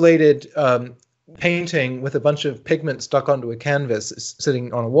isolated painting with a bunch of pigment stuck onto a canvas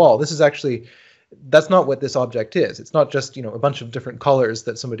sitting on a wall. This is actually, that's not what this object is. It's not just, you know, a bunch of different colors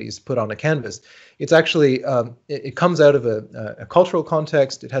that somebody's put on a canvas. It's actually, it comes out of a cultural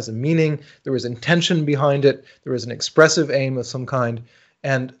context. It has a meaning. There is intention behind it. There is an expressive aim of some kind.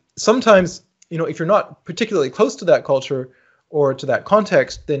 And sometimes, you know, if you're not particularly close to that culture or to that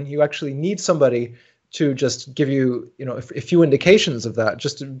context, then you actually need somebody to just give you, you know, a few indications of that,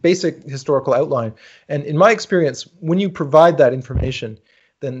 just a basic historical outline. And in my experience, when you provide that information,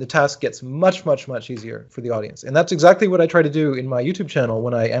 then the task gets much, much, much easier for the audience. And that's exactly what I try to do in my YouTube channel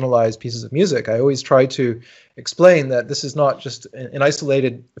when I analyze pieces of music. I always try to explain that this is not just an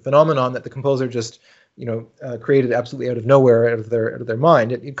isolated phenomenon that the composer just, you know, created absolutely out of nowhere, out of their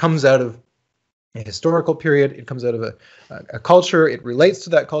mind. It comes out of a historical period. It comes out of a culture. It relates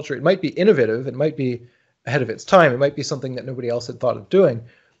to that culture. It might be innovative. It might be ahead of its time. It might be something that nobody else had thought of doing.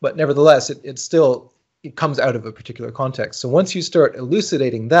 But nevertheless, it comes out of a particular context. So once you start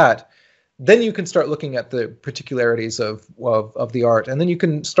elucidating that, then you can start looking at the particularities of the art, and then you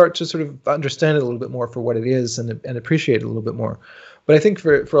can start to sort of understand it a little bit more for what it is and appreciate it a little bit more. But I think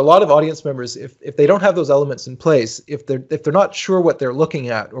for a lot of audience members, if they don't have those elements in place, if they're not sure what they're looking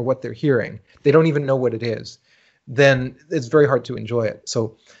at or what they're hearing, they don't even know what it is, then it's very hard to enjoy it.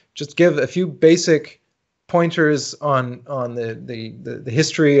 So just give a few basic pointers on the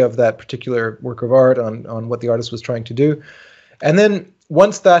history of that particular work of art, on what the artist was trying to do. And then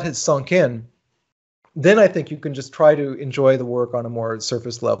once that has sunk in, then I think you can just try to enjoy the work on a more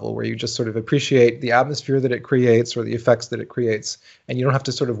surface level, where you just sort of appreciate the atmosphere that it creates or the effects that it creates. And you don't have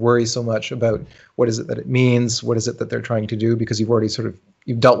to sort of worry so much about what is it that it means, what is it that they're trying to do, because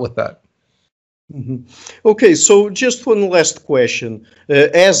you've dealt with that. Mm-hmm. Okay, so just one last question.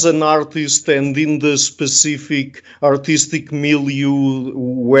 As an artist and in the specific artistic milieu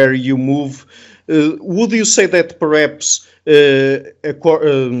where you move, would you say that perhaps, and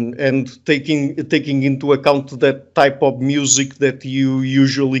taking into account that type of music that you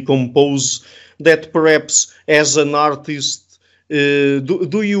usually compose, that perhaps as an artist,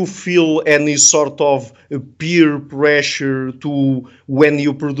 do you feel any sort of peer pressure to, when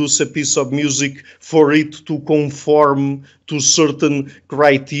you produce a piece of music, for it to conform to certain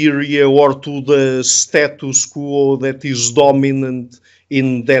criteria or to the status quo that is dominant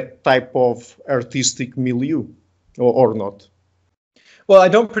in that type of artistic milieu, or not? Well, I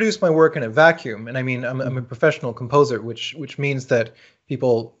don't produce my work in a vacuum, and I mean, I'm a professional composer, which means that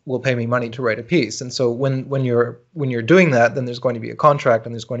people will pay me money to write a piece. And so when you're doing that, then there's going to be a contract,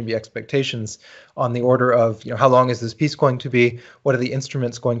 and there's going to be expectations on the order of, you know, how long is this piece going to be? What are the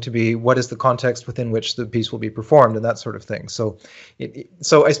instruments going to be? What is the context within which the piece will be performed, and that sort of thing. So,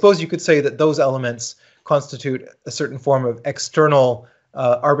 so I suppose you could say that those elements constitute a certain form of external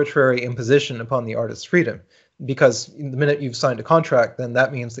arbitrary imposition upon the artist's freedom. Because the minute you've signed a contract, then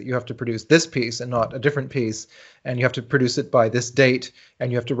that means that you have to produce this piece and not a different piece, and you have to produce it by this date,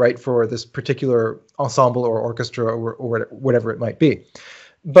 and you have to write for this particular ensemble or orchestra or whatever it might be.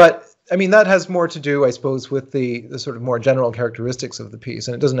 But I mean, that has more to do, I suppose, with the sort of more general characteristics of the piece,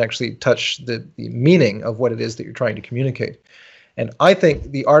 and it doesn't actually touch the meaning of what it is that you're trying to communicate. And I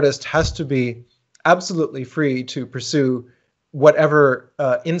think the artist has to be absolutely free to pursue whatever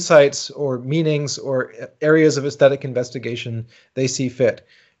insights or meanings or areas of aesthetic investigation they see fit.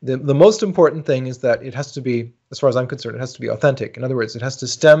 The most important thing is that it has to be, as far as I'm concerned, it has to be authentic. In other words, it has to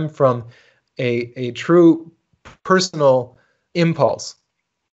stem from a true personal impulse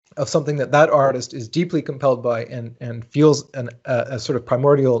of something that artist is deeply compelled by and feels a sort of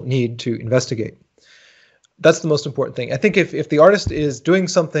primordial need to investigate. That's the most important thing. I think if the artist is doing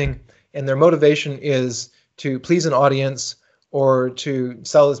something and their motivation is to please an audience or to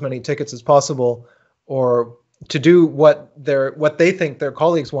sell as many tickets as possible or to do what they think their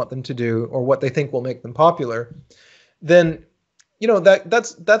colleagues want them to do or what they think will make them popular, then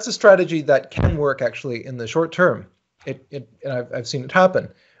that's a strategy that can work actually in the short term. And I've seen it happen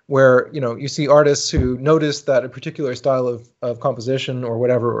where you see artists who notice that a particular style of composition or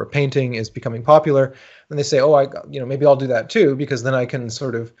whatever or painting is becoming popular, and they say, oh, maybe I'll do that too, because then I can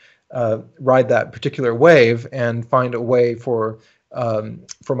sort of ride that particular wave and find a way for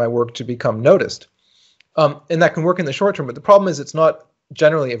my work to become noticed. And that can work in the short term, but the problem is it's not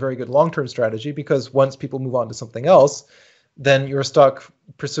generally a very good long-term strategy, because once people move on to something else, then you're stuck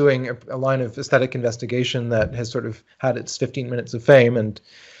pursuing a line of aesthetic investigation that has sort of had its 15 minutes of fame,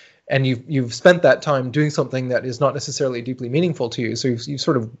 and you've spent that time doing something that is not necessarily deeply meaningful to you. So you've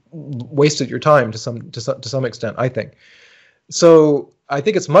sort of wasted your time to some extent, I think. So I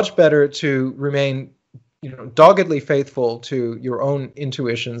think it's much better to remain, doggedly faithful to your own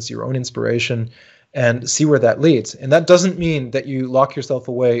intuitions, your own inspiration, and see where that leads. And that doesn't mean that you lock yourself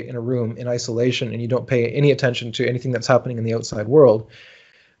away in a room in isolation and you don't pay any attention to anything that's happening in the outside world.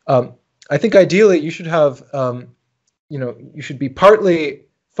 I think ideally you should have, you should be partly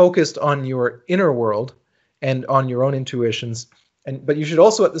focused on your inner world and on your own intuitions, but you should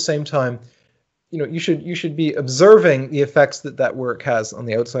also at the same time, you should be observing the effects that work has on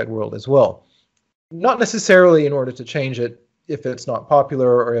the outside world as well. Not necessarily in order to change it if it's not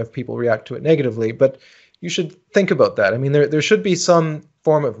popular or if people react to it negatively, but you should think about that. I mean, there should be some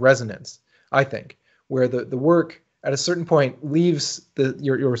form of resonance, I think, where the work at a certain point leaves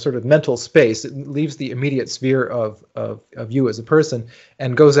your sort of mental space. It leaves the immediate sphere of you as a person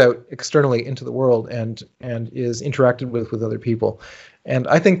and goes out externally into the world and is interacted with other people. And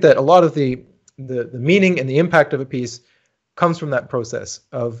I think that a lot of the meaning and the impact of a piece comes from that process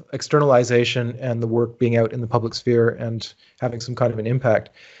of externalization and the work being out in the public sphere and having some kind of an impact.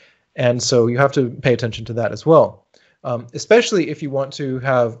 And so you have to pay attention to that as well, especially if you want to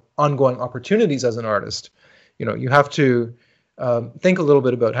have ongoing opportunities as an artist. You have to think a little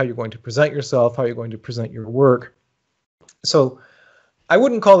bit about how you're going to present yourself, how you're going to present your work. So I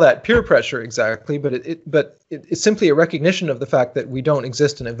wouldn't call that peer pressure exactly, but it's simply a recognition of the fact that we don't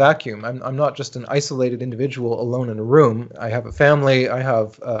exist in a vacuum. I'm not just an isolated individual alone in a room. I have a family, I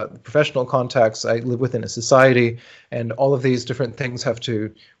have professional contacts, I live within a society, and all of these different things have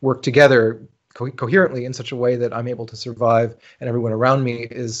to work together coherently in such a way that I'm able to survive, and everyone around me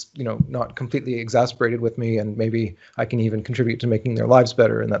is, not completely exasperated with me, and maybe I can even contribute to making their lives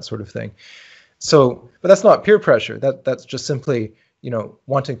better and that sort of thing. So, but that's not peer pressure. That's just simply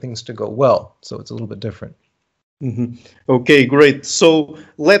wanting things to go well. So it's a little bit different. Mm-hmm. Okay, great. So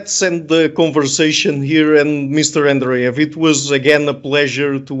let's end the conversation here. And Mr. Andreyev, it was again a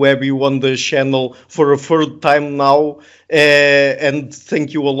pleasure to have you on the channel for a third time now. And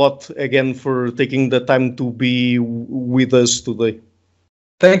thank you a lot again for taking the time to be with us today.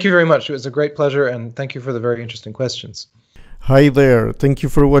 Thank you very much. It was a great pleasure, and thank you for the very interesting questions. Hi there, thank you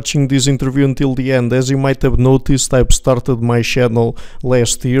for watching this interview until the end. As you might have noticed, I've started my channel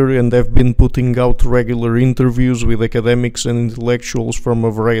last year and I've been putting out regular interviews with academics and intellectuals from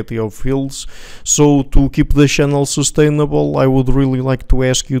a variety of fields. So to keep the channel sustainable, I would really like to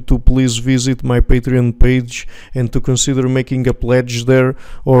ask you to please visit my Patreon page and to consider making a pledge there,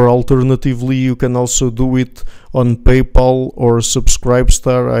 or alternatively you can also do it on PayPal or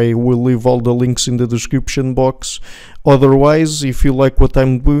Subscribestar. I will leave all the links in the description box. Otherwise, if you like what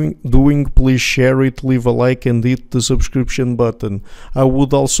I'm doing, please share it, leave a like and hit the subscription button. I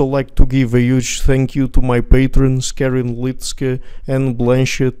would also like to give a huge thank you to my patrons Karen Litske, Anne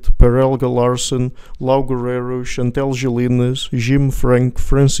Blanchett, Perelga Larson, Lau Guerrero, Chantel Gelinas, Jim Frank,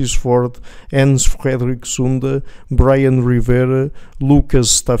 Francis Ford, Hans Frederick Sunda, Brian Rivera,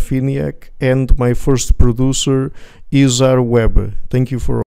 Lucas Stafiniak, and my first producer, Izar Webb. Thank you for